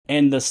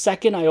And the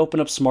second I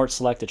open up Smart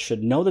Select, it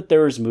should know that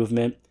there is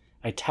movement.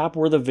 I tap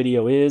where the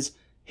video is,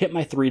 hit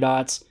my three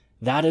dots.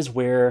 That is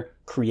where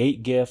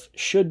Create GIF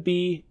should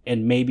be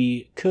and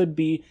maybe could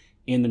be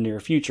in the near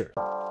future.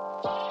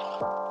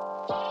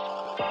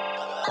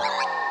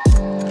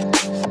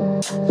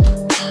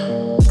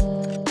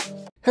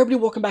 Hey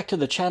everybody, welcome back to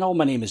the channel.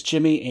 My name is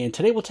Jimmy, and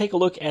today we'll take a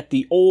look at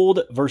the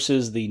old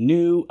versus the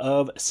new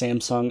of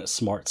Samsung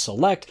Smart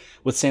Select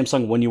with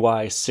Samsung One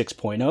UI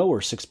 6.0 or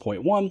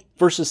 6.1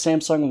 versus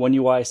Samsung One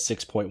UI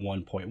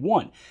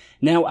 6.1.1.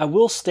 Now, I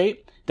will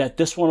state that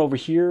this one over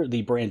here,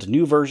 the brand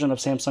new version of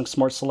Samsung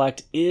Smart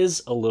Select,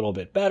 is a little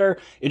bit better.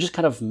 It just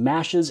kind of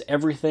mashes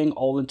everything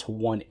all into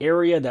one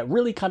area that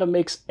really kind of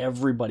makes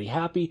everybody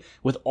happy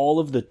with all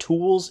of the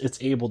tools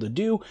it's able to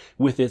do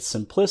with its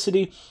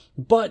simplicity.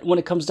 But when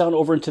it comes down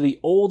over into the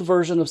old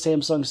version of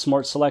Samsung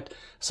Smart Select,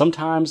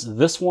 sometimes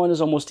this one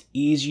is almost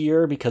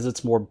easier because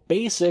it's more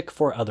basic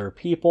for other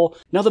people.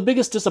 Now, the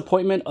biggest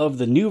disappointment of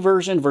the new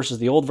version versus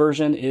the old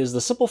version is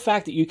the simple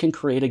fact that you can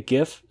create a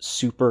GIF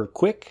super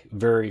quick,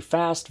 very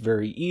fast,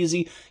 very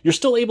easy. You're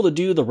still able to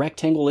do the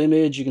rectangle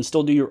image. You can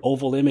still do your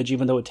oval image,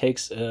 even though it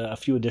takes a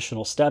few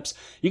additional steps.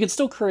 You can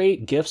still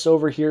create GIFs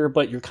over here,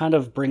 but you're kind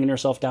of bringing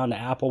yourself down to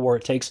Apple where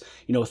it takes,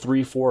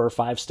 3, 4, or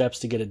 5 steps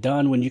to get it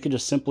done when you can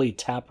just simply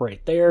tap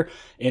right there,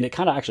 and it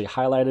kind of actually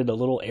highlighted a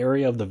little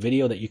area of the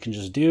video that you can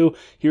just do.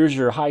 Here's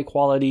your high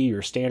quality,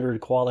 your standard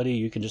quality.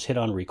 You can just hit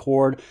on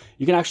record.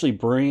 You can actually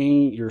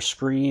bring your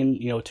screen,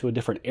 to a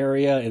different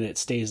area and it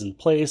stays in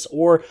place.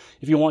 Or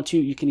if you want to,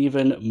 you can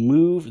even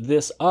move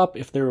this up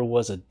if there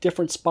was a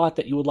different spot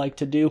that you would like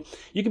to do.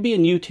 You could be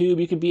in YouTube,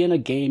 you could be in a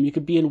game, you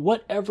could be in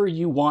whatever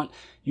you want.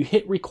 You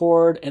hit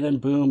record and then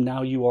boom,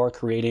 now you are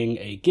creating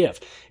a GIF.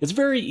 It's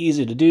very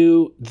easy to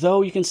do,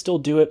 though you can still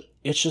do it.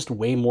 It's just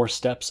way more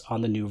steps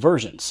on the new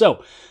version.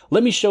 So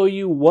let me show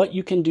you what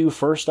you can do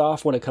first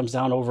off when it comes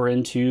down over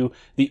into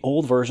the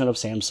old version of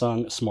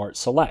Samsung Smart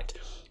Select.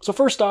 So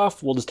first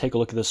off, we'll just take a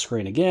look at this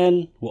screen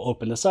again. We'll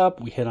open this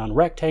up. We hit on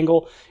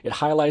rectangle. It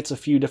highlights a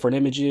few different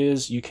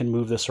images. You can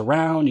move this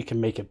around. You can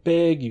make it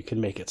big. You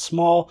can make it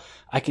small.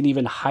 I can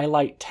even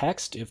highlight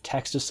text if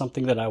text is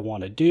something that I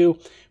want to do.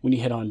 When you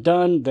hit on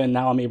done, then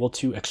now I'm able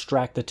to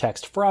extract the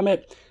text from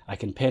it. I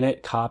can pin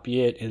it,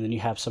 copy it, and then you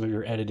have some of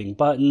your editing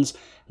buttons.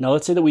 Now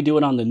let's say that we do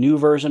it on the new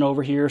version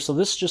over here. So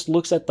this just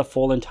looks at the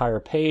full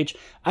entire page.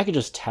 I could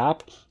just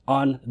tap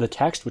on the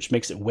text, which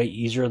makes it way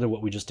easier than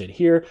what we just did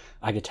here.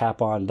 I could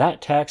tap on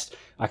that text.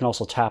 I can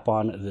also tap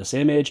on this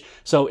image.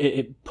 So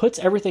it puts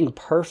everything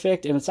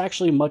perfect, and it's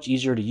actually much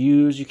easier to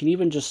use. You can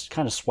even just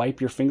kind of swipe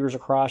your fingers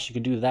across. You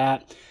can do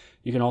that.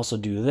 You can also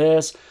do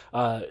this.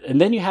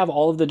 And then you have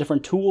all of the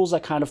different tools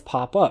that kind of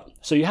pop up.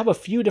 So you have a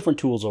few different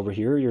tools over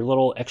here. Your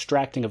little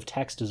extracting of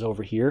text is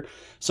over here.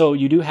 So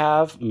you do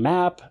have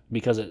map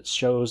because it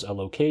shows a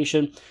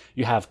location.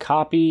 You have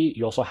copy.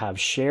 You also have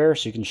share.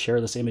 So you can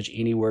share this image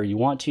anywhere you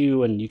want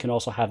to. And you can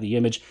also have the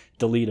image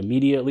delete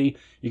immediately.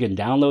 You can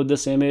download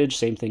this image.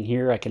 Same thing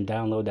here. I can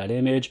download that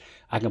image.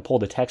 I can pull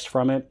the text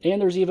from it.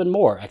 And there's even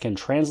more. I can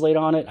translate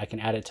on it. I can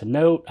add it to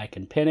note. I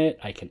can pin it.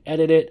 I can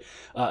edit it.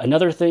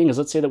 Another thing is,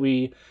 let's say that we,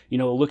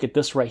 look at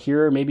this right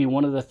here. Maybe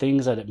one of the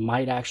things that it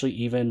might actually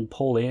even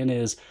pull in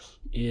is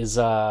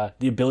the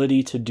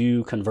ability to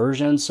do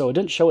conversions. So it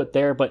didn't show it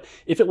there, but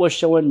if it was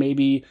showing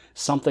maybe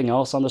something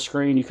else on the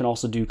screen, you can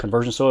also do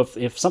conversion. So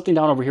if something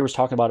down over here was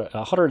talking about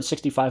a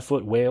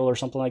 165-foot whale or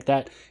something like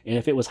that, and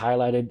if it was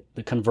highlighted,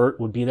 the convert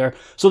would be there.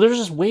 So there's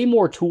just way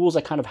more tools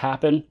that kind of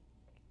happen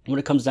when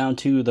it comes down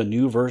to the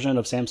new version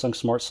of Samsung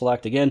Smart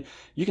Select. Again,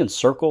 you can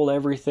circle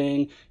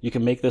everything. You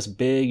can make this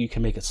big. You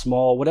can make it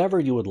small, whatever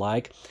you would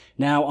like.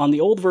 Now, on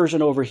the old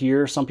version over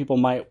here, some people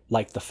might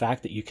like the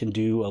fact that you can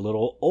do a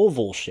little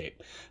oval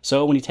shape.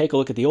 So when you take a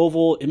look at the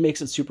oval, it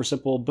makes it super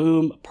simple.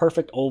 Boom,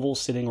 perfect oval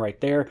sitting right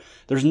there.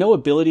 There's no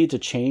ability to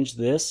change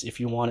this if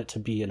you want it to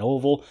be an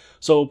oval.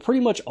 So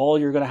pretty much all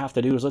you're going to have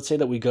to do is, let's say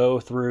that we go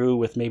through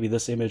with maybe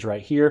this image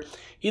right here.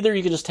 Either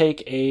you can just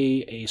take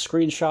a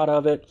screenshot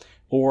of it,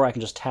 or I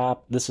can just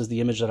tap, this is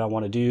the image that I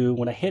want to do.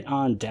 When I hit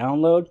on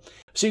download,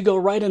 so you go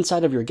right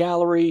inside of your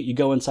gallery, you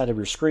go inside of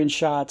your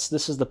screenshots.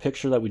 This is the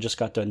picture that we just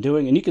got done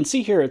doing. And you can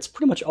see here, it's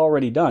pretty much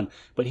already done.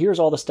 But here's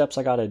all the steps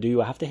I got to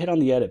do. I have to hit on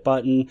the edit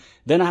button.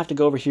 Then I have to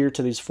go over here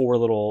to these 4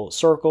 little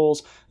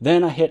circles.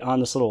 Then I hit on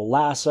this little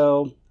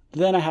lasso.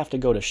 Then I have to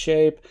go to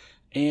shape.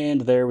 And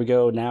there we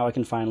go. Now I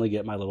can finally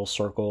get my little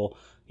circle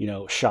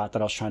shot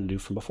that I was trying to do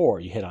from before.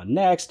 You hit on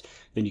next,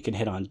 then you can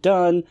hit on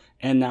done,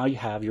 and now you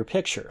have your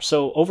picture.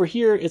 So over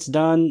here, it's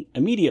done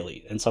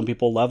immediately. And some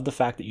people love the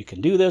fact that you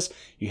can do this.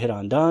 You hit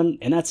on done,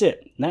 and that's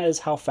it. And that is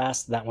how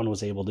fast that one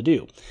was able to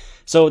do.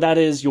 So that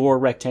is your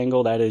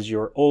rectangle. That is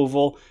your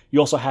oval. You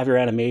also have your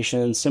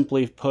animation.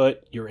 Simply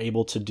put, you're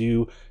able to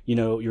do,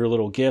 your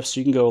little GIFs. So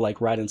you can go like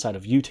right inside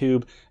of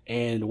YouTube,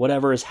 and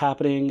whatever is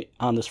happening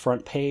on this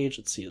front page,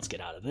 let's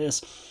get out of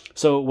this.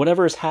 So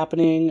whatever is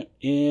happening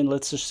in,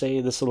 let's just say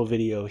this little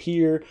video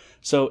here.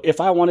 So if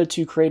I wanted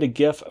to create a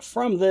GIF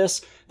from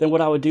this, then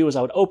what I would do is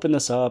I would open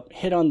this up,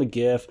 hit on the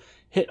GIF,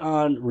 hit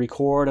on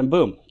record, and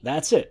boom,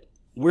 that's it.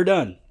 we're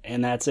done.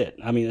 And that's it.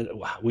 I mean,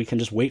 we can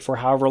just wait for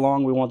however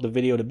long we want the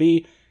video to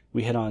be.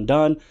 We hit on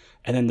done.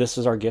 And then this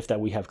is our GIF that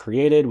we have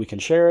created. We can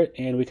share it,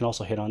 and we can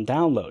also hit on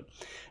download.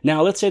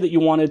 Now, let's say that you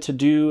wanted to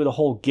do the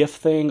whole GIF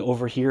thing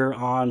over here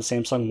on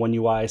Samsung One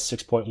UI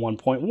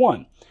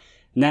 6.1.1.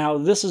 Now,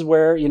 this is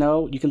where,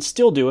 you can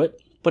still do it,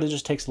 but it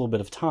just takes a little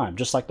bit of time,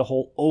 just like the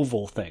whole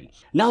oval thing.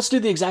 Now let's do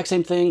the exact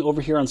same thing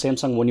over here on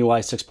Samsung One UI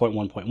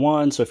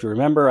 6.1.1. So if you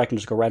remember, I can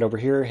just go right over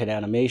here, hit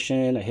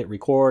animation, I hit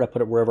record, I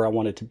put it wherever I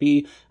want it to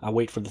be, I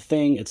wait for the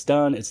thing, it's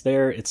done, it's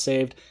there, it's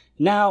saved.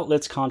 Now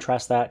let's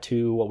contrast that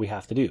to what we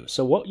have to do.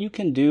 So what you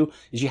can do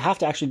is you have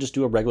to actually just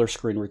do a regular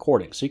screen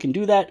recording. So you can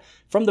do that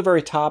from the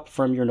very top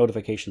from your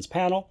notifications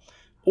panel,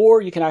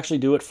 or you can actually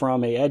do it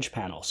from a edge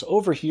panel. So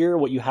over here,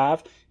 what you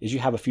have is you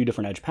have a few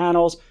different edge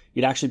panels.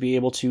 You'd actually be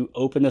able to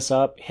open this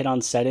up, hit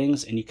on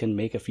settings, and you can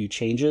make a few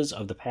changes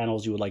of the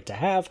panels you would like to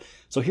have.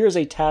 So here's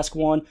a task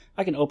one.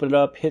 I can open it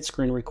up, hit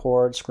screen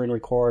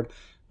record,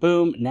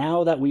 boom.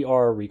 Now that we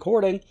are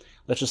recording,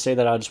 let's just say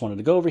that I just wanted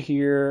to go over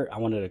here. I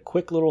wanted a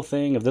quick little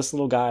thing of this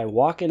little guy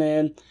walking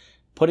in,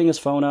 putting his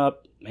phone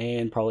up,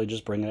 and probably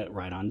just bringing it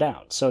right on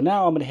down. So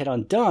now I'm going to hit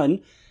on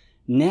done.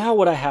 Now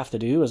what I have to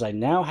do is I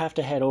now have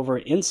to head over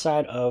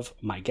inside of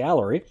my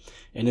gallery.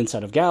 And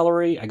inside of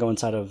gallery, I go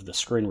inside of the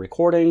screen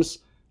recordings.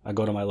 I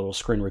go to my little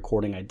screen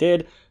recording I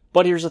did.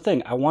 But here's the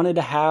thing. I wanted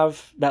to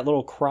have that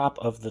little crop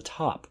of the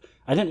top.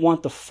 I didn't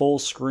want the full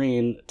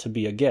screen to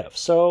be a GIF.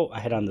 So I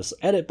hit on this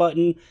edit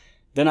button.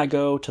 Then I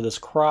go to this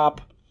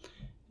crop.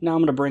 Now I'm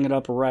going to bring it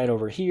up right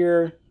over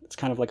here. It's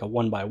kind of like a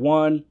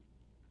 1x1.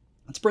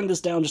 Let's bring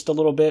this down just a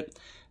little bit.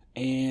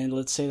 And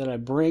let's say that I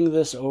bring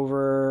this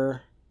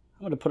over.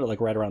 I'm going to put it like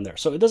right around there.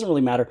 So it doesn't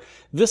really matter.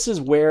 This is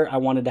where I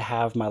wanted to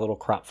have my little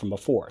crop from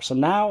before. So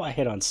now I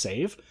hit on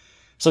save.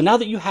 So now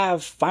that you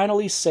have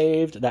finally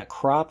saved that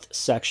cropped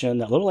section,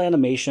 that little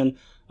animation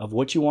of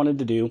what you wanted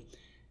to do,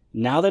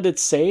 now that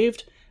it's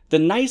saved, the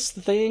nice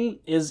thing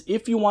is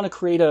if you want to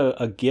create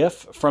a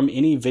GIF from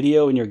any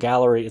video in your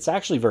gallery, it's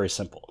actually very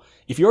simple.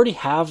 If you already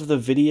have the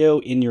video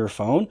in your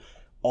phone,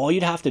 all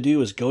you'd have to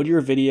do is go to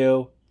your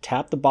video,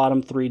 tap the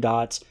bottom 3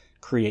 dots,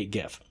 create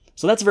GIF.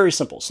 So that's very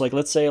simple. So like,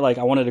 let's say like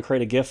I wanted to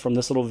create a GIF from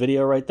this little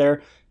video right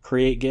there,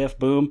 create GIF,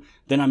 boom.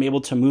 Then I'm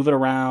able to move it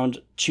around,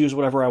 choose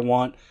whatever I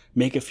want,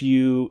 make a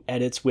few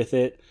edits with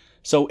it.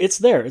 So it's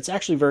there. It's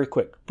actually very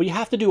quick. But you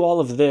have to do all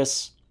of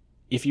this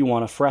if you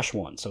want a fresh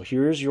one. So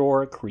here's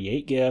your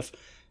create GIF.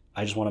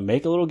 I just want to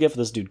make a little GIF of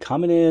this dude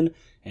coming in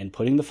and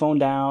putting the phone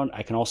down.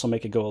 I can also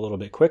make it go a little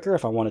bit quicker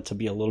if I want it to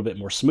be a little bit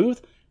more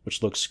smooth,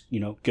 which looks,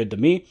 good to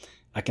me.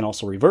 I can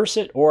also reverse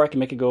it, or I can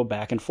make it go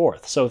back and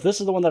forth. So if this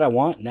is the one that I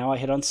want, now I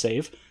hit on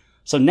save.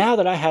 So now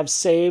that I have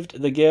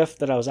saved the GIF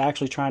that I was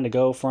actually trying to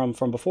go from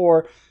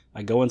before,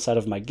 I go inside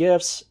of my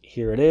GIFs.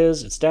 Here it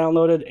is. It's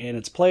downloaded and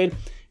it's played,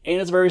 and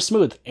it's very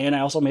smooth. And I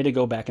also made it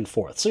go back and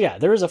forth. So yeah,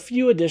 there's a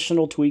few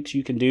additional tweaks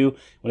you can do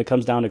when it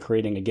comes down to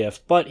creating a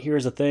GIF. But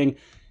here's the thing.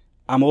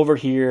 I'm over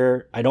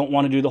here. I don't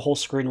want to do the whole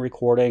screen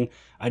recording.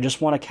 I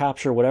just want to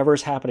capture whatever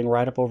is happening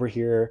right up over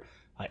here.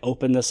 I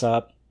open this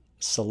up,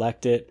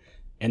 select it,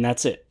 and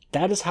that's it.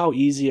 That is how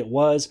easy it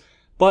was,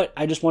 but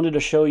I just wanted to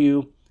show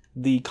you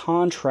the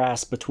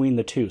contrast between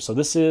the two. So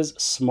this is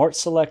Smart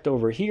Select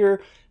over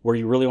here, where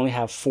you really only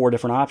have 4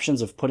 different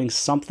options of putting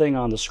something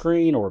on the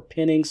screen or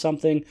pinning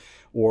something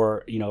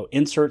or,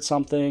 insert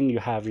something. You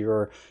have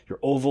your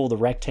oval, the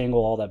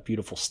rectangle, all that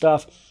beautiful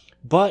stuff.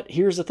 But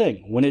here's the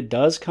thing. When it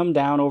does come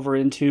down over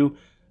into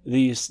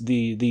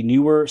the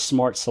newer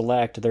Smart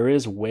Select, there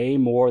is way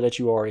more that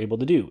you are able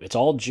to do. It's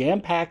all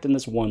jam-packed in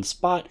this one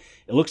spot.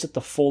 It looks at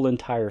the full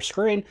entire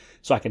screen.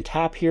 So I can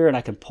tap here and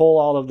I can pull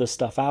all of this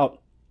stuff out.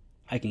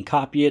 I can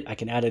copy it. I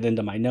can add it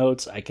into my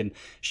notes. I can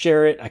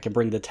share it. I can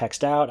bring the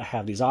text out. I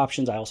have these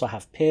options. I also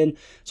have pin.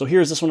 So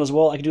here's this one as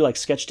well. I can do like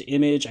sketch to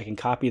image. I can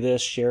copy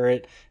this, share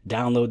it,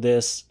 download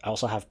this. I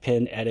also have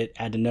pin, edit,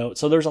 add to note.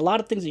 So there's a lot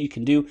of things that you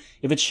can do.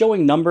 If it's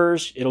showing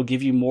numbers, it'll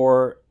give you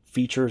more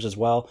features as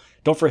well.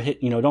 Don't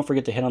forget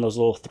to hit on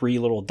those 3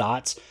 little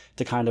dots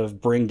to kind of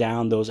bring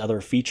down those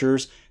other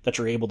features that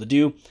you're able to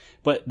do.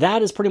 But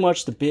that is pretty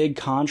much the big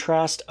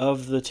contrast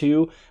of the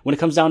two. When it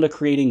comes down to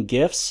creating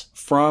GIFs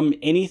from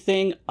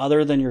anything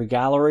other than your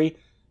gallery,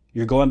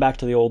 you're going back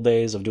to the old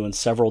days of doing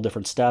several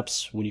different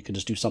steps when you can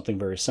just do something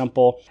very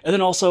simple. And then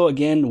also,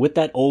 again, with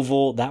that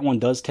oval, that one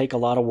does take a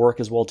lot of work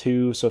as well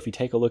too. So if you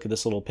take a look at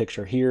this little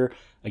picture here,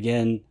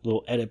 again,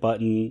 little edit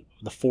button,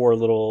 the 4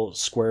 little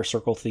square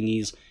circle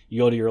thingies, you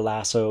go to your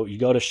lasso, you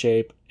go to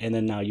shape, and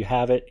then now you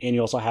have it. And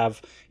you also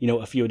have,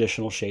 a few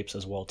additional shapes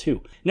as well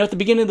too. Now at the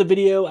beginning of the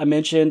video, I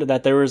mentioned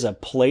that there is a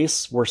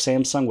place where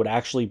Samsung would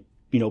actually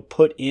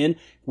put in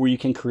where you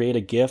can create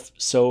a GIF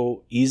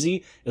so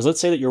easy. Is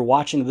let's say that you're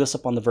watching this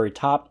up on the very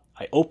top.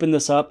 I open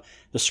this up.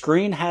 The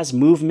screen has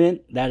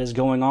movement that is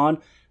going on.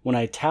 When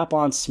I tap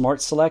on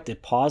Smart Select,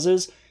 it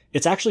pauses.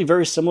 It's actually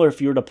very similar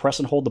if you were to press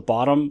and hold the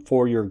bottom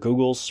for your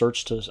Google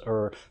search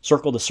or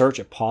circle to search,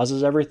 it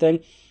pauses everything.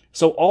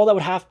 So all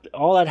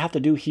I'd have to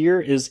do here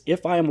is,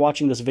 if I am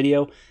watching this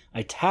video,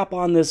 I tap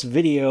on this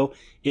video,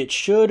 it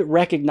should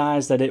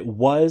recognize that it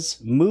was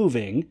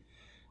moving.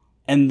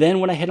 And then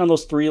when I hit on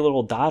those three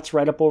little dots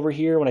right up over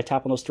here, when I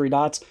tap on those three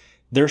dots,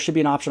 there should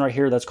be an option right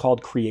here that's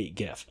called Create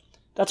GIF.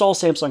 That's all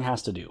Samsung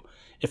has to do.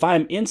 If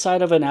I'm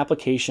inside of an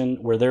application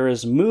where there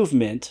is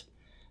movement,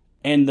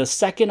 and the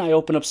second I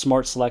open up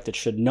Smart Select, it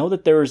should know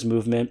that there is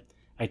movement.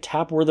 I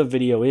tap where the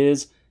video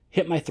is,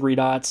 hit my three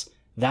dots.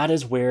 That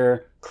is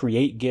where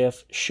Create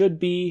GIF should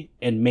be,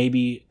 and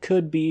maybe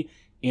could be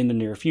in the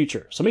near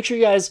future. So make sure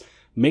you guys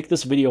make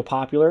this video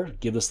popular,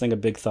 give this thing a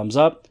big thumbs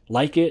up,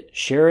 like it,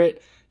 share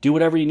it, do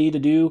whatever you need to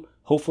do.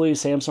 Hopefully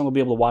Samsung will be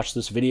able to watch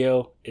this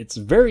video. It's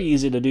very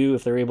easy to do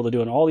if they're able to do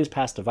it on all these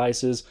past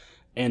devices,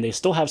 and they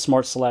still have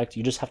Smart Select.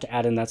 You just have to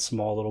add in that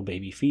small little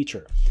baby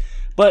feature.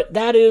 But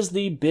that is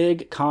the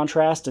big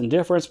contrast and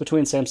difference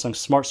between Samsung's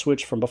Smart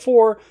Switch from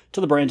before to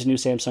the brand new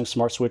Samsung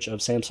Smart Switch of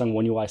Samsung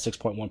One UI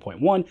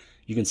 6.1.1.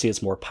 You can see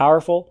it's more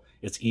powerful,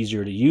 it's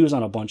easier to use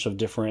on a bunch of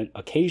different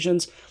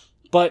occasions,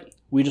 but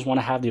we just want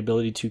to have the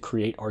ability to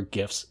create our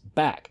GIFs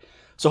back.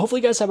 So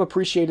hopefully you guys have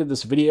appreciated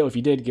this video. If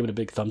you did, give it a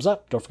big thumbs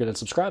up. Don't forget to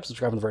subscribe.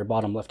 Subscribe on the very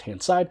bottom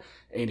left-hand side.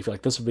 And if you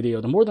like this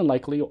video, then more than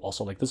likely you'll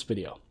also like this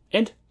video.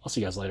 And I'll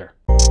see you guys later.